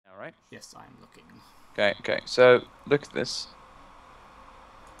Yes, I am looking. Okay. So look at this.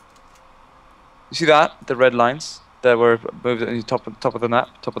 You see that? The red lines that were moved in the top of the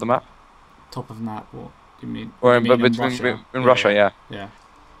map, top of the map, Top of map. What do you mean? What or do you mean in between Russia? in Yeah, Russia, yeah, yeah.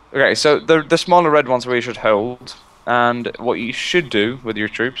 yeah. Okay, so the smaller red ones where you should hold, and what you should do with your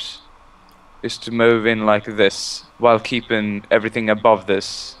troops is to move in like this while keeping everything above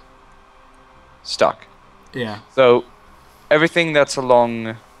this stuck. Yeah. So everything that's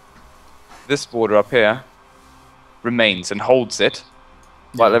along this border up here remains and holds it,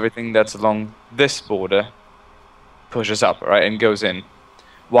 while Yeah. everything that's along this border pushes up, right, and goes in,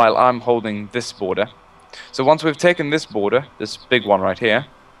 while I'm holding this border. So once we've taken this border, this big one right here,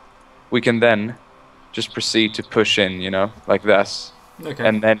 we can then just proceed to push in, you know, like this. Okay.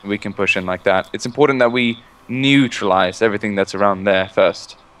 And then we can push in like that. It's important that we neutralize everything that's around there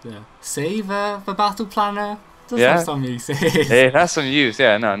first. Yeah. See, the battle planner does have Yeah, some uses. it has some use.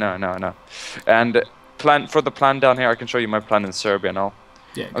 Yeah, no. And plan for the plan down here, I can show you my plan in Serbia now.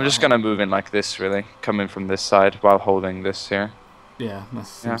 Yeah, I'm go just ahead. gonna move in like this, really, come in from this side while holding this here. Yeah, that Yeah,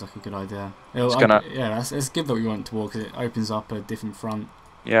 seems like a good idea. it's gonna. Yeah, it's good that we went to war because it opens up a different front.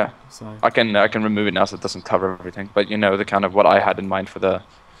 Yeah, So I can remove it now so it doesn't cover everything. But you know the kind of what I had in mind for the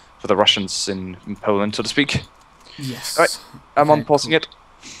Russians in Poland, so to speak. yes. All right, I'm Okay, unpausing cool. it.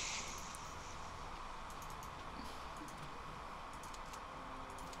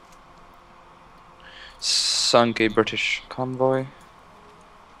 Sunk a British convoy.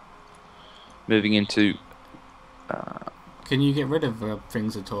 Moving into Can you get rid of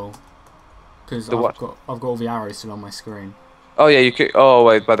things at all? Because the what? I've got all the arrows still on my screen. Oh yeah, you could. Oh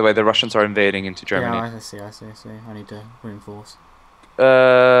wait, by the way, the Russians are invading into Germany. Yeah, I see. I need to reinforce.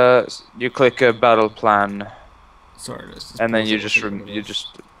 You click a battle plan, Sorry, let's just and then pause you it. just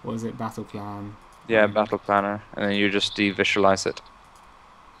What is it? Battle plan. yeah, battle planner, and then you just devisualize it.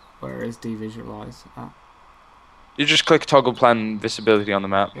 Where is devisualize? Ah, You just click toggle plan visibility on the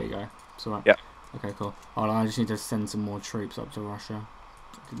map. there you go. It's alright. Yeah. Okay, cool. Hold on, I just need to send some more troops up to Russia.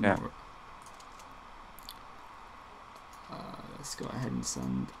 Yeah. Let's go ahead and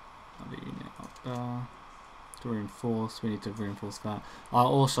send another unit up there to reinforce. We need to reinforce that. I'll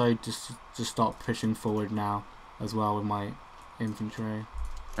also just start pushing forward now as well with my infantry.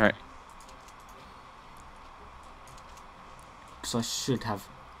 Alright. Because I should have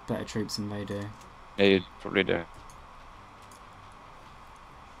better troops than they do. Yeah, you probably do.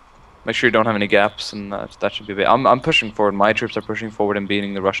 Make sure you don't have any gaps, and that should be big. I'm pushing forward. My troops are pushing forward and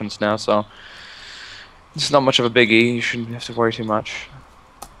beating the Russians now, so it's not much of a biggie. You shouldn't have to worry too much.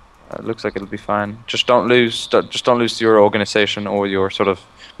 It looks like it'll be fine. Just don't lose your organization or your sort of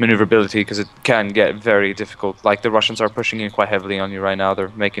maneuverability, because it can get very difficult. Like the Russians are pushing in quite heavily on you right now. They're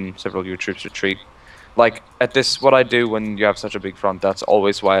making several of your troops retreat. Like at this, what I do when you have such a big front, that's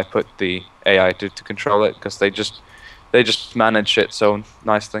always why I put the AI to control it, because they just manage it so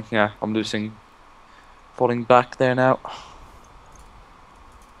nicely. Yeah, I'm falling back there now.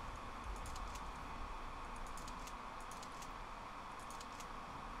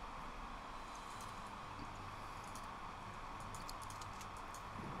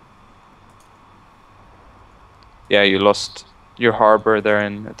 Yeah, you lost your harbor there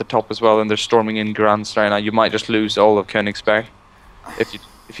at the top as well, and they're storming in Gdansk right now. You might just lose all of Königsberg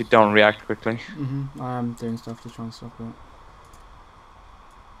if you don't react quickly. I am doing stuff to try and stop it.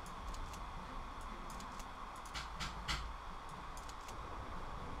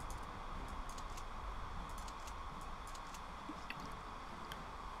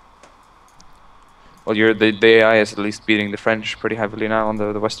 Well, the AI is at least beating the French pretty heavily now on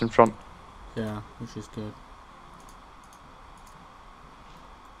the Western Front. Yeah, which is good.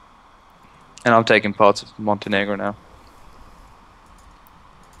 And I'm taking parts of Montenegro now.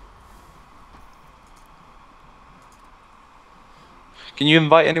 Can you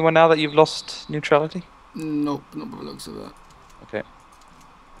invite anyone now that you've lost neutrality? Nope, not by the looks of it. Okay.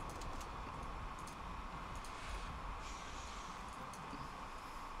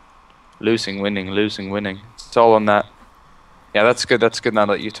 Losing, winning, losing, winning. It's all on that. Yeah, that's good. That's good now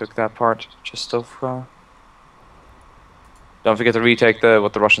that you took that part. Just of. Don't forget to retake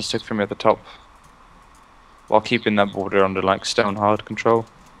what the Russians took from you at the top, while keeping that border under like stone hard control.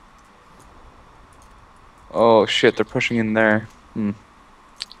 Oh shit! They're pushing in there. I'm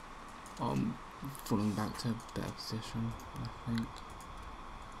falling back to a better position, I think.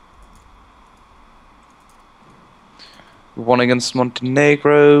 One against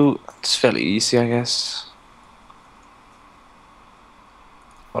Montenegro. It's fairly easy, I guess.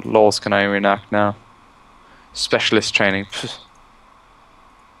 What laws can I reenact now? Specialist training.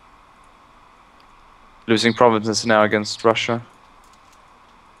 Losing provinces now against Russia.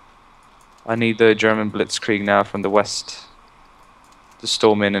 I need the German blitzkrieg now from the west to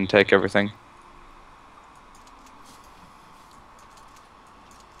storm in and take everything.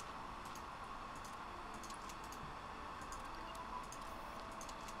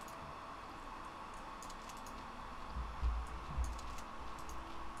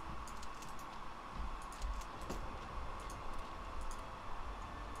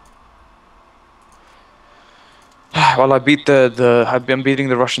 Well, I've been beating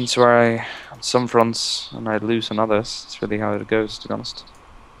the Russians on some fronts, and I lose on others. It's really how it goes, to be honest.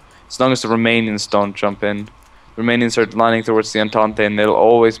 As long as the Romanians don't jump in, the Romanians are lining towards the Entente, and they'll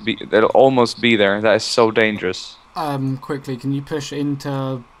almost be there. That is so dangerous. Quickly, can you push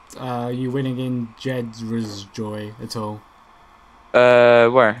into you winning in Jedrzejoj at all?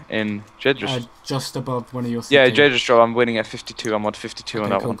 Where? In Jedrzejoj? Just above one of your yeah, cities. Jedrzejoj. I'm winning at 52. I'm on 52 okay,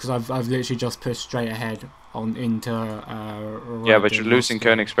 on that cool, one. Because I've literally just pushed straight ahead on into. Yeah, but you're losing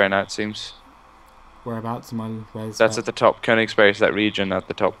Königsberg now, it seems. Whereabouts am I? Where's That's that? at the top. Königsberg is that region at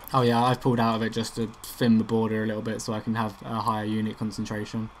the top. Oh yeah, I've pulled out of it just to thin the border a little bit so I can have a higher unit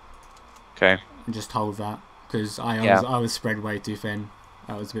concentration. Okay. And just hold that because I was spread way too thin.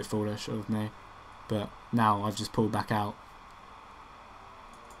 That was a bit foolish of me, but now I've just pulled back out,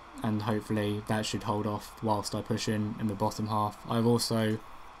 and hopefully that should hold off whilst I push in the bottom half. I've also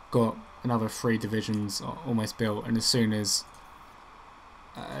got another 3 divisions almost built, and as soon as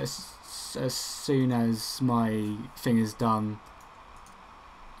my thing is done,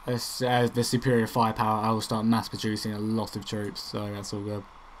 the superior firepower, I will start mass producing a lot of troops, so that's all good.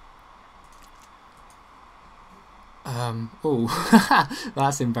 Oh,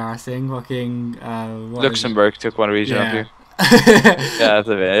 that's embarrassing. Fucking Luxembourg took one region yeah. of you. Yeah, that's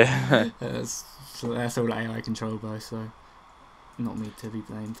a bit. that's all AI controlled by, so not me to be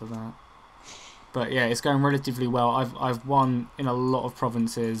blamed for that. But yeah, it's going relatively well. I've won in a lot of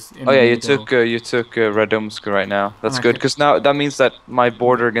provinces. Oh yeah, you took Radomsk right now. That's good because now that means that my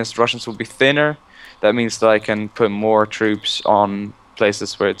border against Russians will be thinner. That means that I can put more troops on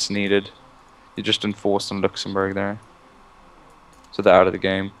places where it's needed. You just enforced on Luxembourg there, so they're out of the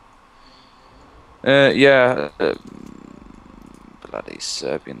game. Yeah, bloody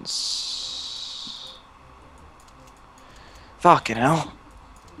Serbians. Fucking hell.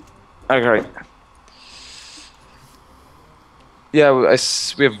 Okay. Yeah,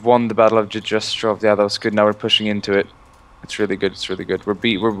 we have won the Battle of Jegestrov. Yeah, that was good. Now we're pushing into it. It's really good. It's really good.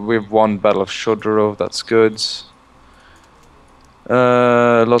 We've won Battle of Shodorov. That's good.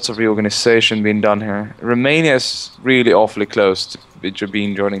 Lots of reorganization being done here. Romania is really awfully close to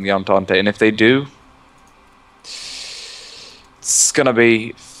joining the Entente, and if they do, it's gonna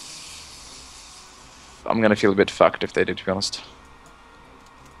be. I'm gonna feel a bit fucked if they do, to be honest.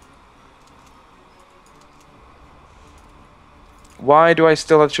 Why do I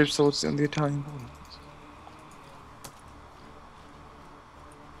still have troops towards the Italian border?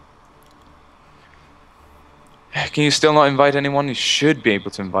 Can you still not invite anyone? You should be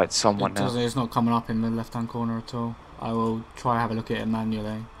able to invite someone now. It's not coming up in the left-hand corner at all. I will try have a look at it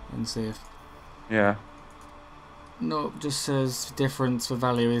manually and see if. Yeah. No, it just says difference for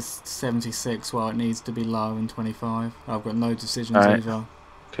value is 76 while it needs to be low in 25. I've got no decisions either.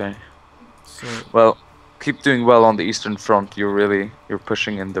 Okay. So, well, keep doing well on the Eastern Front. You're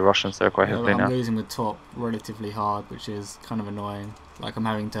pushing in the Russians there quite heavily now. I'm losing the top relatively hard, which is kind of annoying. Like I'm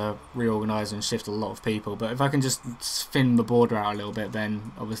having to reorganise and shift a lot of people. But if I can just thin the border out a little bit,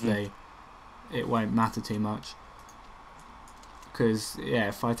 then obviously it won't matter too much. Because yeah,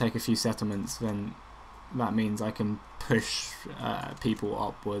 if I take a few settlements, then that means I can push people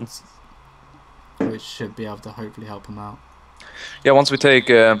upwards, which should be able to hopefully help them out. Yeah, once we take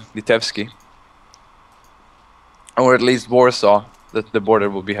Litevsky, or at least Warsaw, the border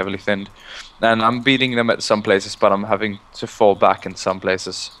will be heavily thinned. And I'm beating them at some places, but I'm having to fall back in some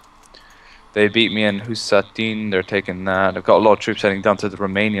places. They beat me in Husatin, they're taking that. I've got a lot of troops heading down to the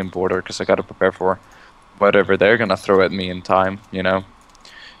Romanian border because I got to prepare for whatever they're going to throw at me in time, you know.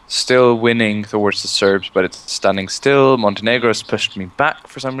 Still winning towards the Serbs, but it's standing still. Montenegro has pushed me back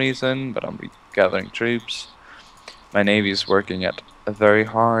for some reason, but I'm gathering troops. My navy is working at a very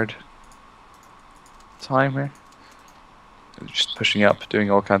hard time here. Just pushing up,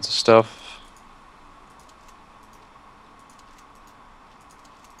 doing all kinds of stuff.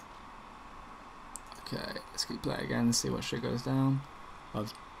 Okay, let's keep playing again, see what shit goes down.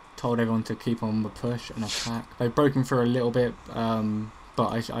 I've told everyone to keep on the push and attack. They've broken through a little bit,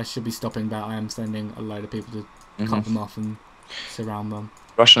 but I should be stopping that. I am sending a load of people to cut them off and surround them.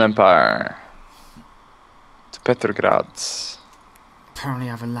 Russian Empire to Petrograd. Apparently I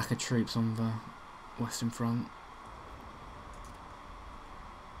have a lack of troops on the Western Front.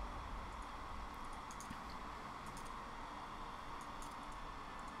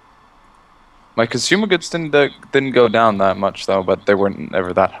 My consumer goods didn't go down that much though, but they weren't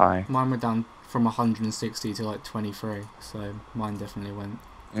ever that high. Mine went down from 160 to like 23, so mine definitely went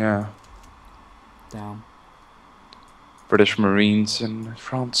down. British Marines in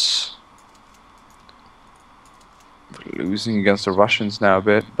France. We're losing against the Russians now a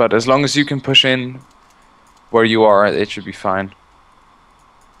bit, but as long as you can push in where you are, it should be fine.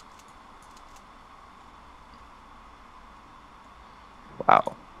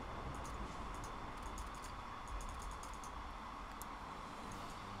 Wow.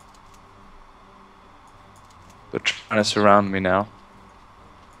 They're trying to surround me now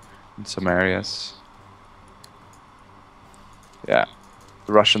in some areas. Yeah,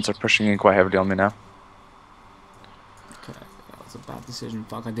 the Russians are pushing in quite heavily on me now. Okay, that was a bad decision.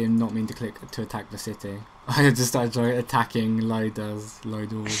 Fuck, I did not mean to click to attack the city. I just started attacking low doors,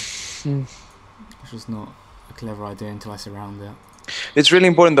 which was not a clever idea until I surround it. It's really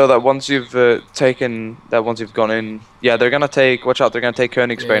important though that once you've once you've gone in, yeah, they're gonna take. Watch out, they're gonna take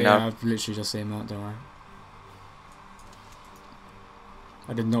Königsberg now. Yeah, I've literally just seen that. Don't worry.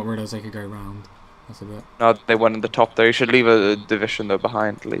 I did not realize they could go round. That's a bit. No, they went in the top there. You should leave a division though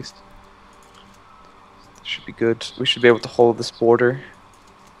behind at least. That should be good. We should be able to hold this border.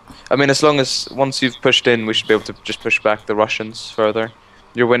 I mean, as long as once you've pushed in, we should be able to just push back the Russians further.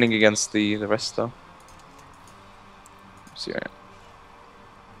 You're winning against the rest though. So, yeah.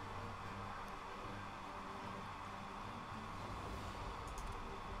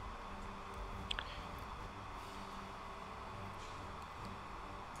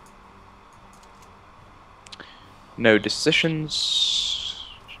 No decisions.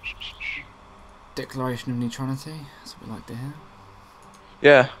 Declaration of neutrality. That's what we like to hear.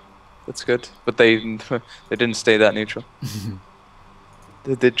 Yeah, that's good. But they didn't stay that neutral.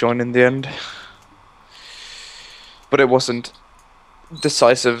 They did join in the end, but it wasn't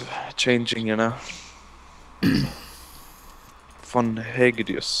decisive changing, you know. Von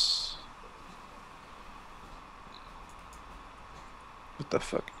Hegedius. What the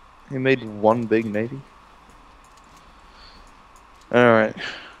fuck? He made one big navy. Alright.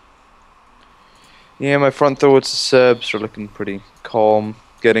 Yeah, my front towards the Serbs are looking pretty calm.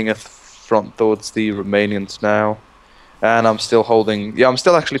 Getting a front towards the Romanians now. And I'm still holding... Yeah, I'm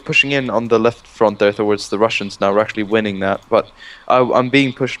still actually pushing in on the left front there towards the Russians now. We're actually winning that. But I'm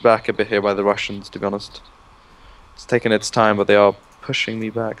being pushed back a bit here by the Russians, to be honest. It's taking its time, but they are pushing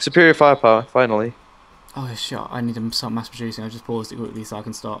me back. Superior firepower, finally. Oh shit, I need to start mass producing. I just paused it quickly so I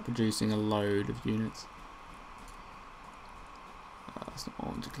can start producing a load of units. That's not what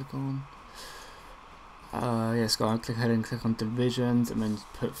I want to click on. Yes, go on, click ahead and click on divisions and then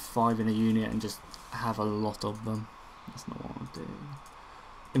put 5 in a unit and just have a lot of them. That's not what I want to do.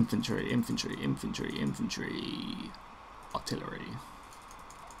 Infantry, infantry, infantry, infantry. Artillery.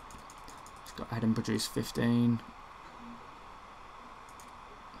 Just go ahead and produce 15.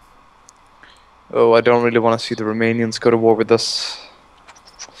 Oh, I don't really want to see the Romanians go to war with us.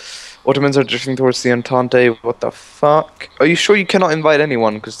 Ottomans are drifting towards the Entente. What the fuck? Are you sure you cannot invite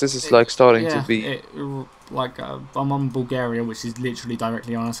anyone? Because this is like starting to be. I'm on Bulgaria, which is literally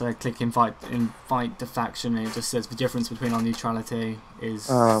directly on us. So I click invite the faction, and it just says the difference between our neutrality is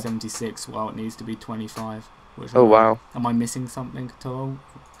 76. Well, it needs to be 25. Oh wow! Am I missing something at all?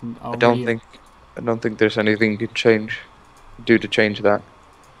 I don't think there's anything you could do to change that.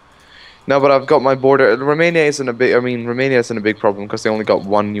 No, but I've got my border. Romania isn't a big. I mean, Romania isn't a big problem because they only got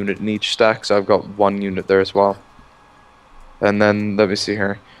 1 unit in each stack, so I've got 1 unit there as well. And then let me see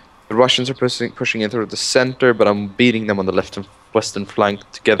here. The Russians are pushing in through the center, but I'm beating them on the left and western flank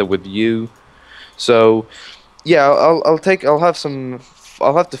together with you. So, yeah, I'll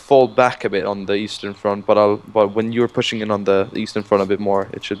have to fall back a bit on the eastern front, but when you're pushing in on the eastern front a bit more,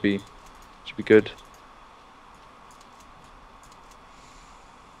 it should be good.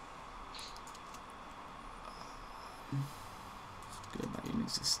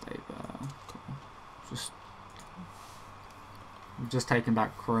 To stay there. Cool. Just taking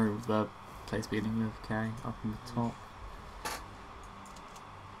back crew of the place beginning with K up in the top.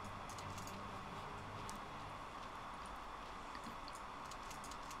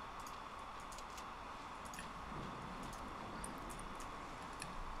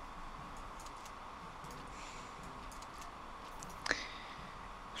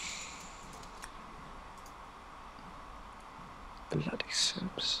 Bloody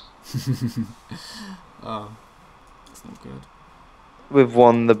Serbs. Oh, that's not good. We've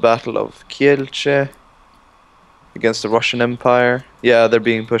won the Battle of Kielce against the Russian Empire. Yeah, they're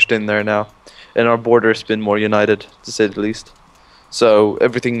being pushed in there now. And our border's been more united, to say the least. So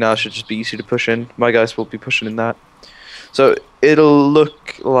everything now should just be easy to push in. My guys will be pushing in that. So it'll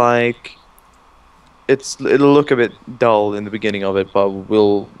look like it'll look a bit dull in the beginning of it, but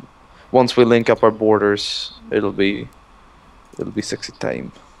once we link up our borders, it'll be sexy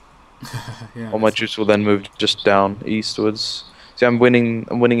time. Yeah, All my troops will then move just down eastwards. See, I'm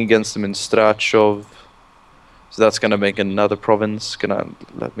winning against them in Strachov. So that's gonna make another province. Gonna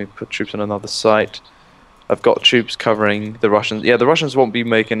let me put troops on another site. I've got troops covering the Russians. Yeah, the Russians won't be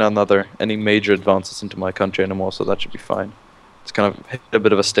making any major advances into my country anymore, so that should be fine. It's kind of hit a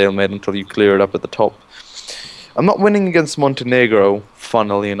bit of a stalemate until you clear it up at the top. I'm not winning against Montenegro,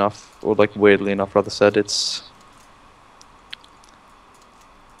 funnily enough, or like weirdly enough, rather said. It's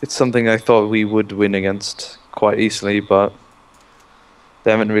something I thought we would win against quite easily, but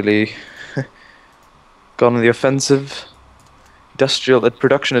they haven't really gone on the offensive. Industrial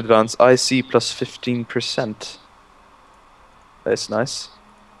production advance, IC plus 15%. That's nice.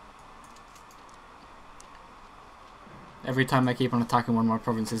 every time I keep on attacking one of my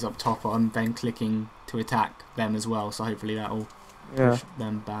provinces up top, I'm then clicking to attack them as well, so hopefully that'll push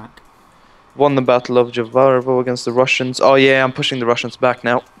them back. Won the Battle of Javarovo against the Russians. Oh yeah, I'm pushing the Russians back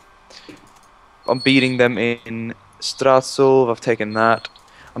now. I'm beating them in Strasov, I've taken that.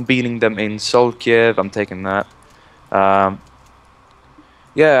 I'm beating them in Solkiev, I'm taking that.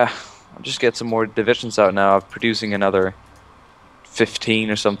 Yeah, I'll just get some more divisions out now. I'm producing another 15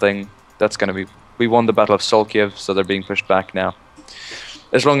 or something. That's gonna be... We won the Battle of Solkiev, so they're being pushed back now.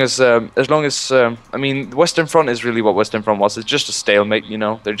 As long as I mean, the Western Front is really what Western Front was. It's just a stalemate, you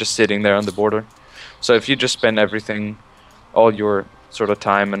know. They're just sitting there on the border. So if you just spend everything, all your sort of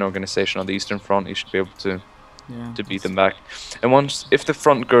time and organization on the Eastern Front, you should be able to beat them back. And if the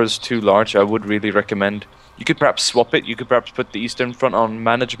front grows too large, I would really recommend you could perhaps swap it. You could perhaps put the Eastern Front on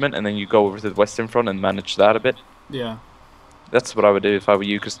management, and then you go over to the Western Front and manage that a bit. Yeah. That's what I would do if I were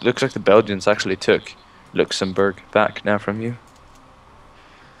you, because it looks like the Belgians actually took Luxembourg back now from you.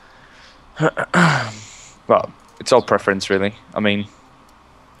 Well, it's all preference, really. I mean...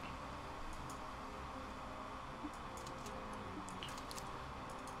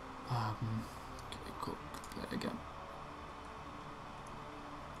 Okay, cool. There we go.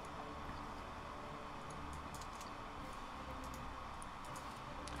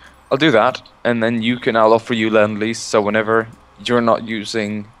 I'll do that, and then I'll offer you Lend-Lease, so whenever you're not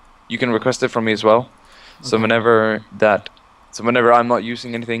using... You can request it from me as well. Okay. So whenever I'm not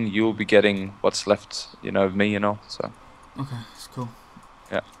using anything, you'll be getting what's left, you know, of me, you know, so... Okay, that's cool.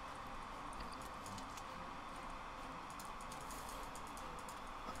 Yeah.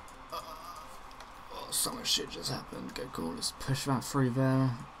 Oh, so much shit just happened. Okay, cool, let's push that through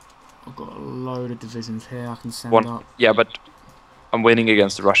there. I've got a load of divisions here I can send up. Yeah, but I'm winning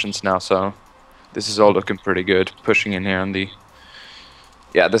against the Russians now, so this is all looking pretty good. Pushing in here on the...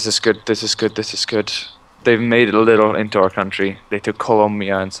 Yeah, this is good, this is good, this is good. They've made it a little into our country. They took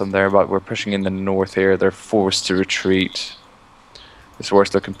Colombia and some there, but we're pushing in the north here. They're forced to retreat. This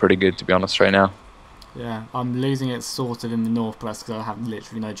war's looking pretty good, to be honest, right now. Yeah, I'm losing it sort of in the north, but that's because I have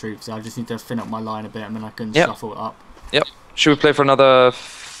literally no troops. So I just need to thin up my line a bit, and then I can shuffle it up. Yep. Should we play for another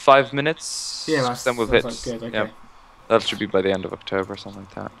 5 minutes? Yeah, then we'll hit. That's good. Okay. Yep. That should be by the end of October or something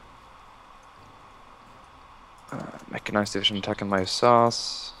like that. Mechanized division attacking my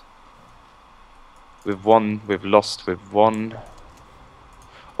SAS. We've won, we've lost, we've won.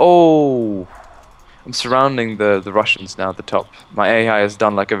 Oh! I'm surrounding the Russians now at the top. My AI has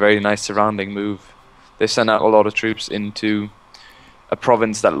done like a very nice surrounding move. They sent out a lot of troops into a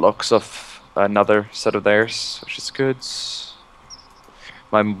province that locks off another set of theirs, which is good.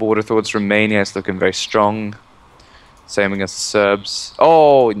 My border towards Romania is looking very strong. Same against the Serbs.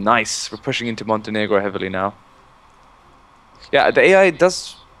 Oh, nice! We're pushing into Montenegro heavily now. Yeah, the AI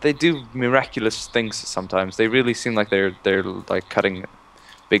does... They do miraculous things sometimes. They really seem like they're like cutting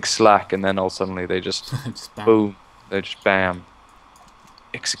big slack, and then all suddenly they just, boom, they just bam,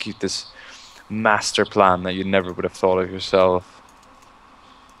 execute this master plan that you never would have thought of yourself.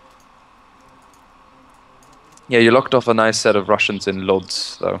 Yeah, you locked off a nice set of Russians in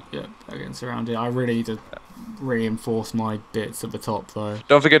Lodz, though. Yeah, against surrounded. I really need to reinforce my bits at the top, though.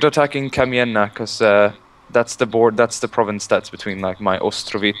 Don't forget to attack in Kamienna, because that's the province that's between like my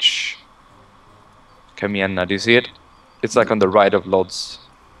Ostrovich, Kamienna. Do you see it? It's like on the right of Lodz.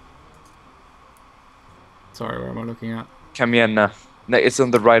 Sorry, where am I looking at? Kamienna. No, it's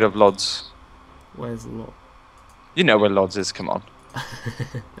on the right of Lodz. Where's Lodz? You know where Lodz is, come on.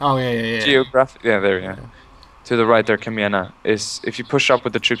 Oh, yeah. Geographic. Yeah, there, yeah. To the right there, Kamienna is... If you push up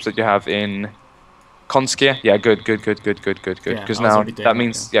with the troops that you have in Konskia, yeah, good. Because now that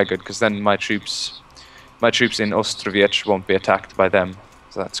means... Yeah, good, because then my troops in Ostrovich won't be attacked by them.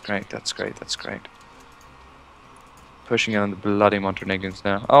 So that's great, that's great. Pushing in on the bloody Montenegrins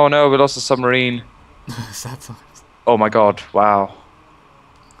now. Oh no, we lost a submarine. Sad times. Oh my god, wow.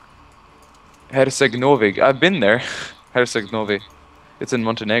 Herceg-Novi. I've been there. Herceg-Novi. It's in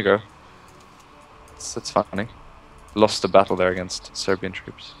Montenegro. That's funny. Lost a battle there against Serbian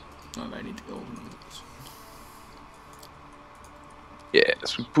troops. Oh, they need to go organization.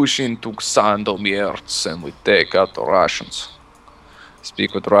 Yes, we push into Sandomierz and we take out the Russians.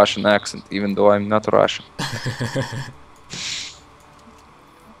 Speak with Russian accent, even though I'm not Russian.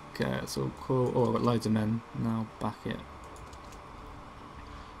 Okay, that's all cool. Oh, I've got loads of men now. Back it.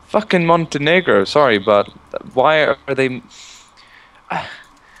 Fucking Montenegro, sorry, but why are they... How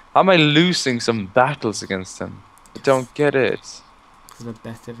am I losing some battles against them? I don't get it. Because they're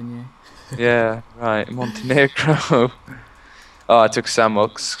better than you. Yeah, right, Montenegro. Oh, I took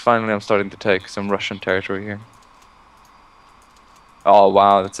Samox. Finally, I'm starting to take some Russian territory here. Oh,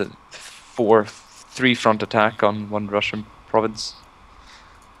 wow, that's a 3-front attack on one Russian province.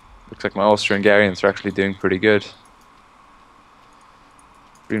 Looks like my Austro-Hungarians are actually doing pretty good.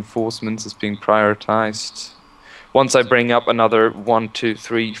 Reinforcements is being prioritized. Once I bring up another 1, 2,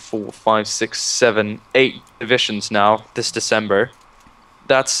 3, 4, 5, 6, 7, 8 divisions now this December,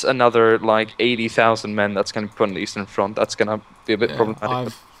 that's another like 80,000 men that's going to be put on the Eastern Front. That's going to be a bit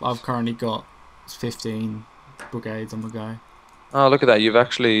problematic. I've currently got 15 brigades on the go. Oh, look at that! You've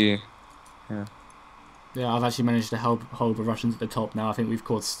actually, Yeah, I've actually managed to hold the Russians at the top now. I think we've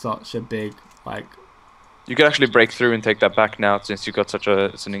caused such a big like. You could actually break through and take that back now since you got such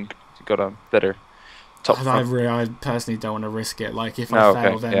a you got a better top front. I personally don't want to risk it. Like if I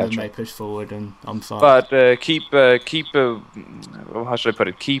fail, then they push forward and I'm sorry. But keep how should I put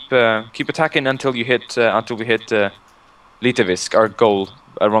it? Keep attacking until you hit until we hit Litovisk, our goal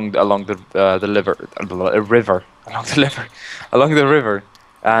along the river,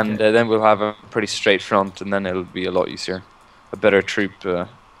 and then we'll have a pretty straight front, and then it'll be a lot easier, a better troop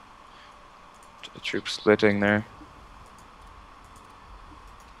splitting there.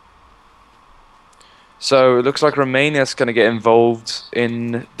 So it looks like Romania's gonna get involved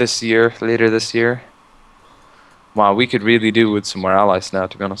in later this year. Wow, we could really do with some more allies now,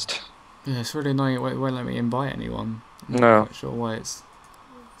 to be honest. Yeah, it's really annoying. It won't let me invite anyone. I'm not quite sure why it's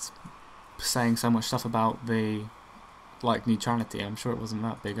saying so much stuff about the neutrality. I'm sure it wasn't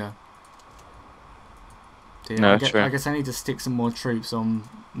that bigger. Yeah, I guess I need to stick some more troops on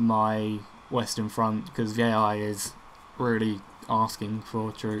my Western Front because the AI is really asking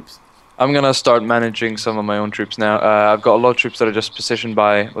for troops. I'm gonna start managing some of my own troops now. I've got a lot of troops that are just positioned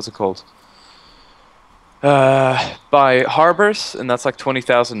by what's it called? By harbors, and that's like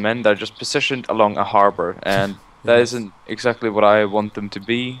 20,000 men that are just positioned along a harbor, and that isn't exactly what I want them to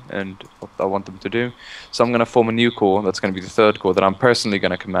be and what I want them to do. So I'm going to form a new corps, that's going to be the 3rd Corps, that I'm personally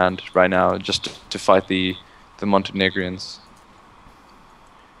going to command right now, just to fight the Montenegrins.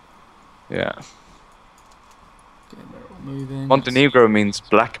 Yeah. Okay, they're all moving. Montenegro means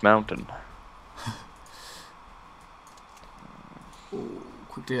Black Mountain.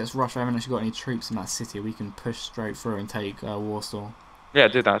 Quickly, let's rush. I haven't actually got any troops in that city. We can push straight through and take Warsaw. Yeah,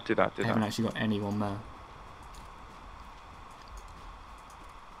 do that. I haven't actually got anyone there.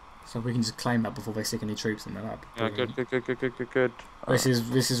 So we can just claim that before they stick any troops in there. Yeah, good. This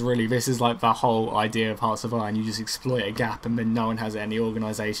is like the whole idea of Hearts of Iron. You just exploit a gap, and then no one has any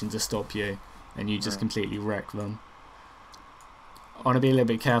organisation to stop you, and you just completely wreck them. I want to be a little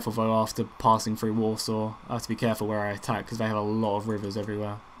bit careful though after passing through Warsaw. I have to be careful where I attack because they have a lot of rivers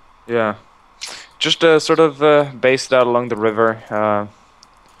everywhere. Yeah, just sort of base it out along the river.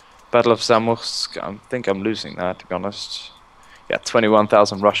 Battle of Zamość. I think I'm losing that, to be honest. Yeah,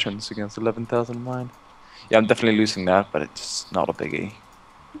 21,000 Russians against 11,000 mine. Yeah, I'm definitely losing that, but it's not a biggie.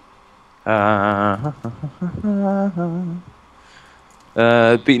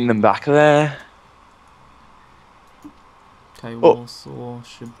 Beating them back there. Okay, Warsaw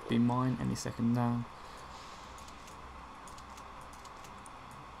should be mine any second now.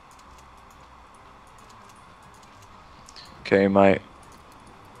 Okay, mate.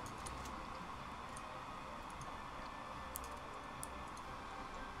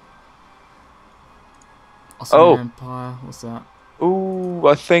 Ottoman Empire, what's that? Ooh,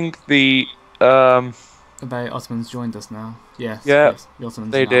 I think the Ottomans joined us now. Yes. Yeah, yes, the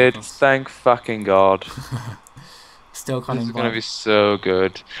Ottomans they did. Thank fucking God. Still kind this of. This is gonna be so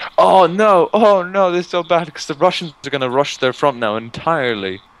good. Oh no, this is so bad because the Russians are gonna rush their front now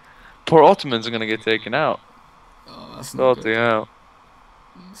entirely. Poor Ottomans are gonna get taken out. Oh, that's not good. Out.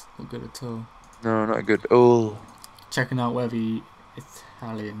 It's not good at all. No, not good. Oh. Checking out where the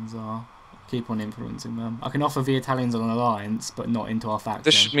Italians are. Keep on influencing them. I can offer the Italians an alliance, but not into our faction.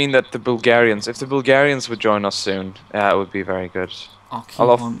 This should mean that the Bulgarians, if the Bulgarians would join us soon, it would be very good.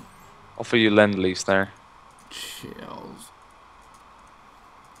 I'll offer you lend-lease there. Chills.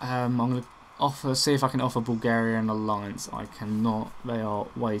 I'm gonna see if I can offer Bulgaria an alliance. I cannot. They are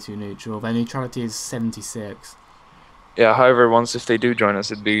way too neutral. Their neutrality is 76. Yeah, however, if they do join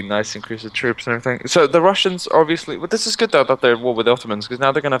us, it'd be nice to increase the troops and everything. So the Russians, obviously... But this is good, though, that they're at war with the Ottomans, because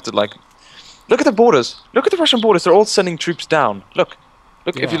now they're going to have to, like... Look at the borders! Look at the Russian borders! They're all sending troops down. Look!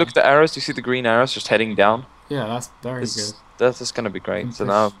 Look, if you look at the arrows, you see the green arrows just heading down? Yeah, that's very good. That's going to be great. So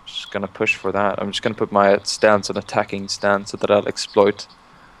now I'm just going to push for that. I'm just going to put my stance on attacking stance so that I'll exploit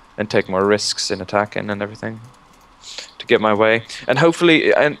and take more risks in attacking and everything to get my way. And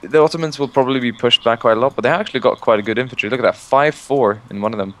hopefully, and the Ottomans will probably be pushed back quite a lot, but they actually got quite a good infantry. Look at that, 5-4 in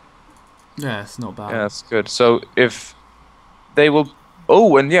one of them. Yeah, it's not bad. Yeah, that's good. So if they will...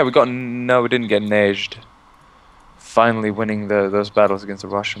 Oh, and yeah, we didn't get Nezhd. Finally winning those battles against the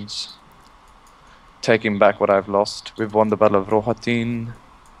Russians. Taking back what I've lost. We've won the Battle of Rohatin.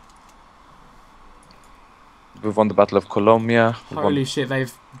 We've won the Battle of Kolomia. Holy shit,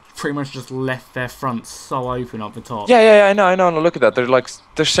 they've pretty much just left their front so open up the top. Yeah, I know. No, look at that.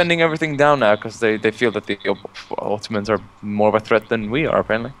 They're sending everything down now because they feel that the Ottomans are more of a threat than we are,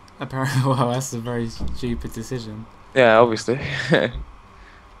 apparently. Apparently, well, that's a very stupid decision. Yeah, obviously. I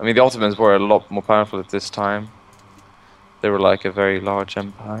mean, the Ottomans were a lot more powerful at this time. They were like a very large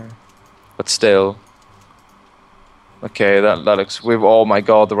empire. But still. Okay, that looks... Oh my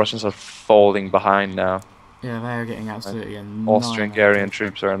god, the Russians are falling behind now. Yeah, they are getting absolutely annihilated. Austrian-Hungarian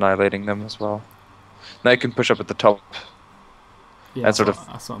troops are annihilating them as well. Now you can push up at the top and sort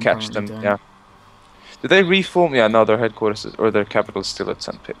of catch them. Doing. Yeah. Did they reform? Yeah, no, their headquarters or their capital is still at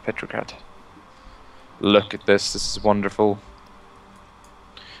St. Petrograd. Look at this. This is wonderful.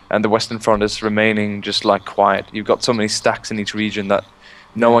 And the Western Front is remaining just like quiet. You've got so many stacks in each region that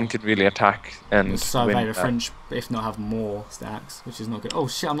no one could really attack and so win. The French, if not have more stacks, which is not good. Oh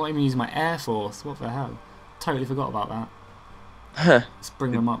shit! I'm not even using my air force. What the hell? Totally forgot about that. Let's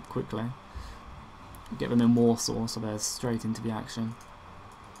bring them up quickly. Get them in Warsaw, so they're straight into the action.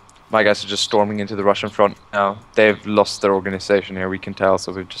 My guys are just storming into the Russian front now. They've lost their organization here, we can tell,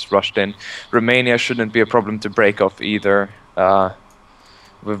 so we've just rushed in. Romania shouldn't be a problem to break off either.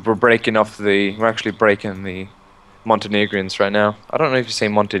 We're breaking off we're actually breaking the Montenegrins right now. I don't know if you say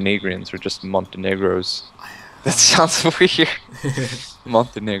Montenegrins or just Montenegros. That sounds weird.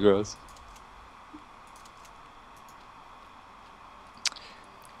 Montenegros.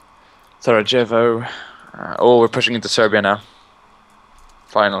 Sarajevo. Oh, we're pushing into Serbia now.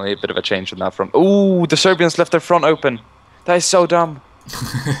 Finally, a bit of a change on that front. Ooh, the Serbians left their front open. That is so dumb.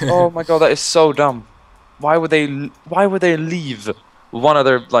 Oh my god, that is so dumb. Why would they leave one of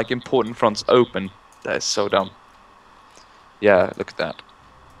their like important fronts open? That is so dumb. Yeah, look at that.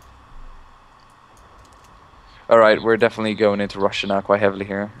 Alright, we're definitely going into Russia now quite heavily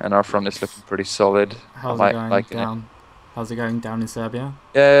here, and our front is looking pretty solid. How's it going down? How's it going down in Serbia?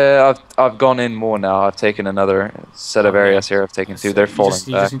 Yeah, I've gone in more now. I've taken another set of areas here. I've taken two. They're falling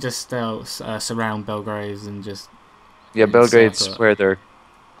back. You just need to surround Belgrade and just... Yeah, Belgrade's where their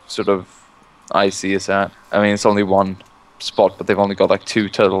sort of IC is at. I mean, it's only one spot, but they've only got like 2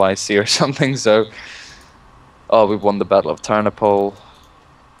 total IC or something, so... Oh, we've won the Battle of Tarnopol.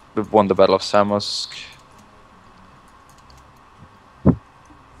 We've won the Battle of Samosk.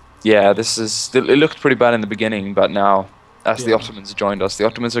 Yeah, this is... It looked pretty bad in the beginning, but now... As the Ottomans joined us, the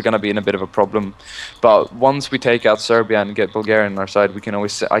Ottomans are going to be in a bit of a problem. But once we take out Serbia and get Bulgaria on our side,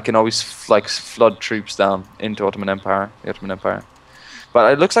 I can always like flood troops down into the Ottoman Empire.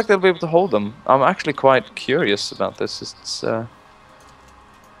 But it looks like they'll be able to hold them. I'm actually quite curious about this. It's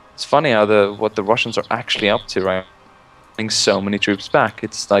funny how what the Russians are actually up to, right? Sending so many troops back.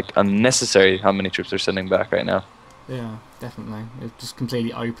 It's like unnecessary how many troops they're sending back right now. Yeah, definitely. It just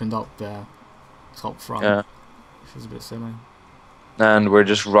completely opened up their top front. Yeah. Which is a bit silly. And we're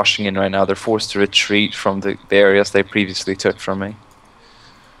just rushing in right now. They're forced to retreat from the areas they previously took from me.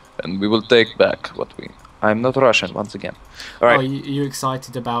 And we will take back what we... I'm not Russian, once again. Alright. Oh, you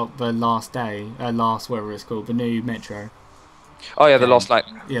excited about the last whatever it's called, the new metro? Oh yeah, the Last Light.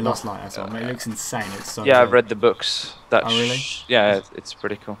 Yeah, Last Light, that's one. It looks insane. It's so yeah, good. I've read the books. Oh, really? Yeah, it's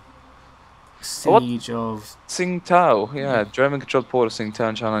pretty cool. Siege of... Tsingtao, yeah, German-controlled port of Tsingtao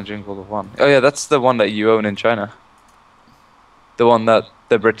and challenging World War I. Oh yeah, that's the one that you own in China. The one that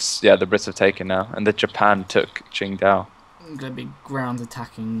the Brits have taken now, and that Japan took, Qingdao. Going to be ground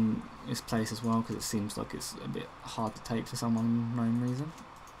attacking this place as well, because it seems like it's a bit hard to take for some unknown reason.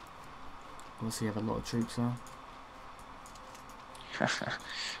 Obviously you have a lot of troops there.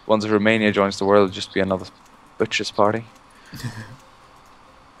 Once Romania joins the world, it'll just be another butcher's party.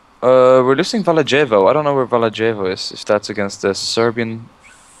 We're losing Valajevo. I don't know where Valajevo is. If that's against the Serbian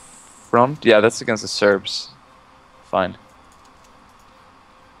front. Yeah, that's against the Serbs. Fine.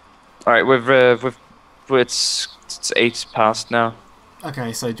 All right, it's 8 past now.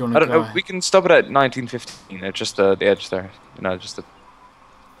 Okay, so do you I want to don't go know. We can stop it at 19:15. Just the edge there. You know, just the.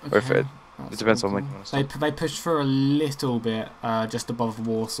 Or if Okay, it depends on cool. when you want to stop. They pushed through a little bit just above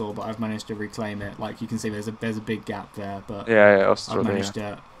Warsaw, but I've managed to reclaim it. Like you can see, there's a big gap there, but Yeah, I've managed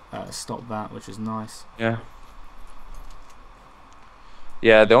to stop that, which is nice. Yeah.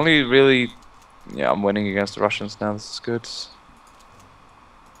 Yeah, the only really. Yeah, I'm winning against the Russians now. This is good.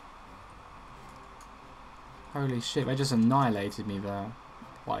 Holy shit! They just annihilated me there.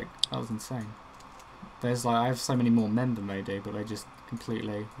 Like that was insane. There's like I have so many more men than they do, but they just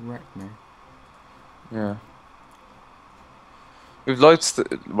completely wrecked me. Yeah. We've lost.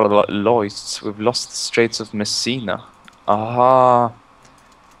 We've lost the Straits of Messina. Aha.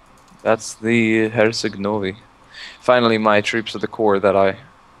 That's the Herceg-Novi. Finally, my troops of the core that I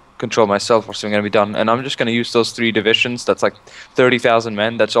control myself are soon going to be done, and I'm just going to use those 3 divisions. That's like 30,000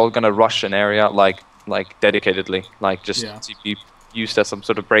 men. That's all going to rush an area like dedicatedly, like just to be used as some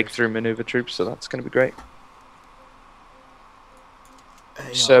sort of breakthrough maneuver troops. So that's going to be great.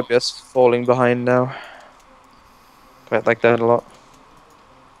 Serbia's falling behind now. Quite like that a lot.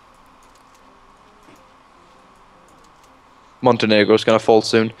 Montenegro's going to fall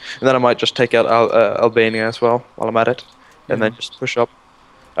soon, and then I might just take out Albania as well while I'm at it, and then just push up.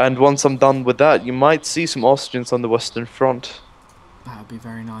 And once I'm done with that, you might see some Austrians on the Western Front. That would be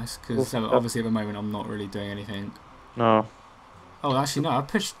very nice, because obviously at the moment I'm not really doing anything. No. Oh, actually no, I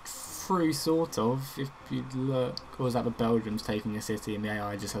pushed through sort of. If you look, or was that the Belgians taking a city and the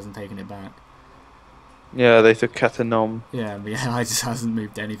AI just hasn't taken it back? Yeah, they took Cattenom. Yeah, the AI just hasn't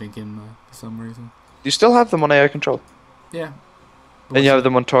moved anything in there for some reason. You still have them on AI control? Yeah. And you have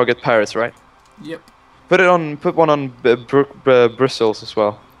them on target Paris, right? Yep. Put one on Brussels as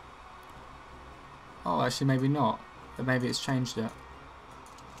well. Oh, actually maybe not. Maybe it's changed it.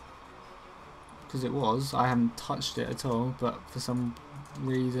 Because it was. I haven't touched it at all, but for some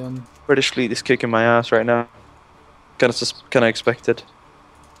reason... British fleet is kicking my ass right now. Kinda expected.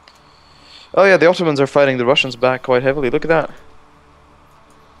 Oh yeah, the Ottomans are fighting the Russians back quite heavily. Look at that.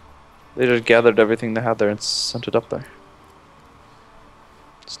 They just gathered everything they had there and sent it up there.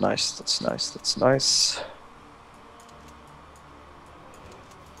 That's nice, that's nice, that's nice.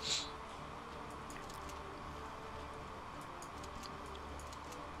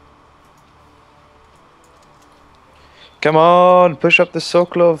 Come on, push up the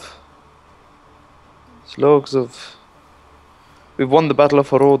Sokolov. Slogzov. We've won the Battle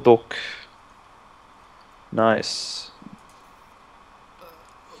of Rodok. Nice.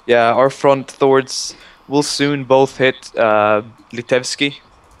 Yeah, our front thwards will soon both hit Litevsky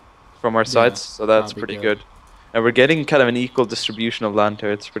from our sides, so that's pretty good. And we're getting kind of an equal distribution of land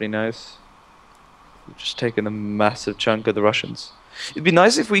here. It's pretty nice. We've just taken a massive chunk of the Russians. It'd be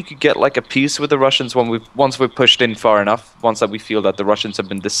nice if we could get like a peace with the Russians once we've pushed in far enough. Once that we feel that the Russians have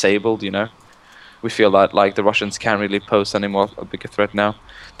been disabled, you know. We feel that like the Russians can't really pose any more a bigger threat now.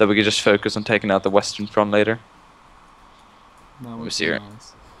 That we could just focus on taking out the Western Front later. That would be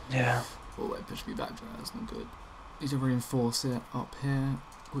nice. Yeah. Oh wait, push me back there. That's not good. Need to reinforce it up here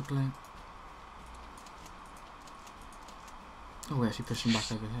quickly. Oh, we're actually pushing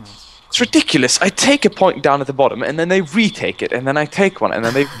back over here. It's ridiculous. I take a point down at the bottom, and then they retake it, and then I take one, and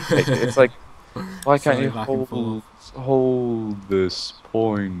then they retake it. It's like, why can't you hold this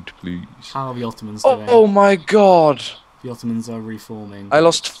point, please? How are the Ottomans doing? Oh my god! The Ottomans are reforming. I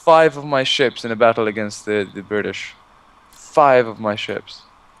lost 5 of my ships in a battle against the British. 5 of my ships.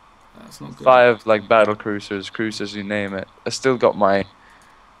 That's not good. 5 like battle cruisers, you name it. I still got my...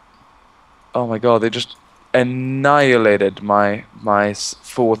 Oh my god, they just annihilated my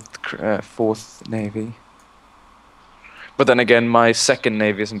fourth navy. But then again, my second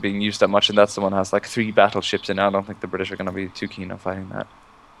navy isn't being used that much, and that's the one that has like 3 battleships in it. I don't think the British are going to be too keen on fighting that.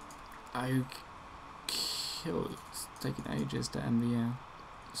 It's taking ages to end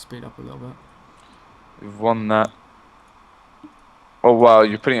the speed up a little bit. We've won that. Oh wow,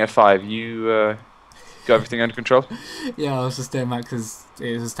 you're putting it at 5. You got everything under control? Yeah, I was just doing that because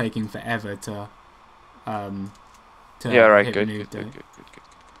it was taking forever to yeah, right, hit good, the move good.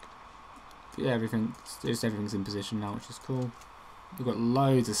 But yeah, everything's in position now, which is cool. We've got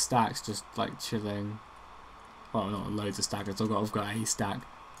loads of stacks just like chilling. Well, not loads of stacks. I've got a stack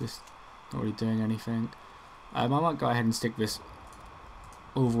just not really doing anything. I might go ahead and stick this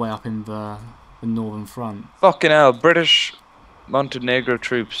all the way up in the northern front. Fucking hell, British Montenegro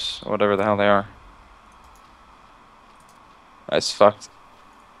troops, or whatever the hell they are. That's fucked.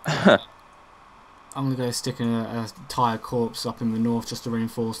 I'm gonna go stick a tired corpse up in the north just to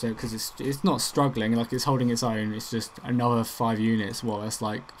reinforce it, because it's not struggling, like it's holding its own. It's just another 5 units. Well, that's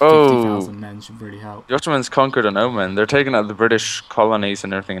like 50,000 men should really help. The Ottomans conquered an Oman. They're taking out the British colonies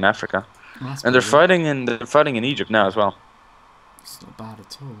and everything in Africa, and they're fighting in Egypt now as well. It's not bad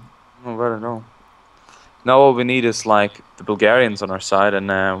at all. Not bad at all. Now all we need is like the Bulgarians on our side,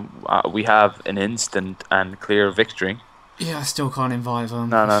 and we have an instant and clear victory. Yeah, I still can't invite them.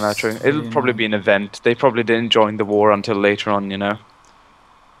 No, true. It'll probably be an event. They probably didn't join the war until later on, you know.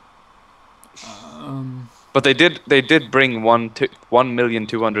 But they did bring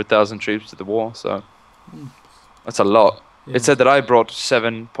 1,200,000 troops to the war, so that's a lot. Yeah. It said that I brought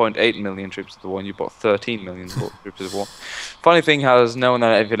 7.8 million troops to the war, and you brought 13 million troops to the war. Funny thing, has no one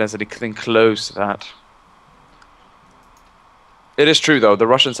evidence anything close to that. It is true though. The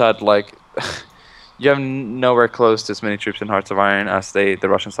Russians had like. You have nowhere close to as many troops in Hearts of Iron as the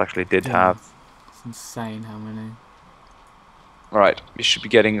Russians actually did have. It's insane how many. Alright, you should be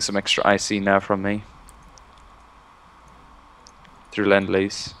getting some extra IC now from me. Through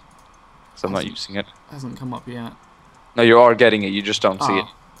Lend-Lease. Because I'm not using it. Hasn't come up yet. No, you are getting it, you just don't see it.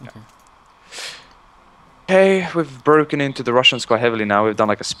 Okay. Okay, we've broken into the Russians quite heavily now. We've done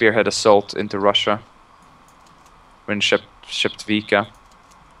like a spearhead assault into Russia. We're in Sheptvika.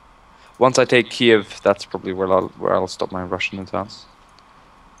 Once I take Kiev, that's probably where I'll stop my Russian advance.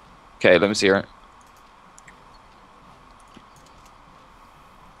 Okay, let me see here.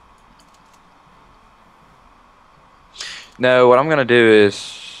 Now, what I'm gonna do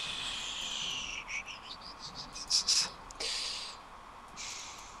is.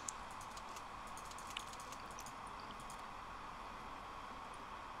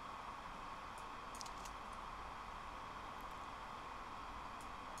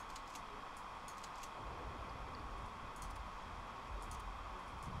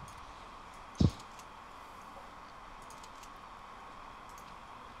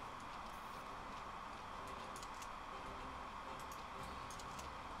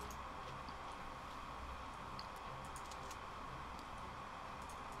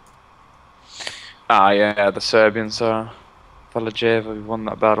 Ah, yeah, the Serbians are. Valajeva, we won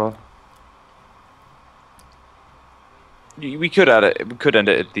that battle. We could add it. We could end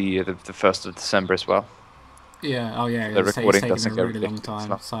it at the 1st of December as well. Yeah. Oh yeah. The recording it's doesn't taken a go really long time,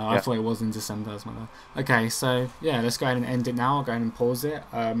 well. so I thought it was in December as well. Okay, so yeah, let's go ahead and end it now. I'll go ahead and pause it.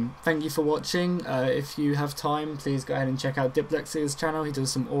 Thank you for watching. If you have time, please go ahead and check out DiplexHeated's channel. He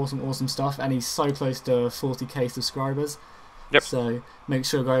does some awesome stuff, and he's so close to 40k subscribers. Yep. So make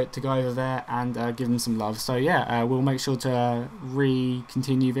sure to go over there and give him some love. So yeah, we'll make sure to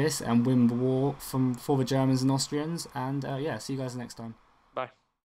continue this and win the war for the Germans and Austrians. And yeah, see you guys next time.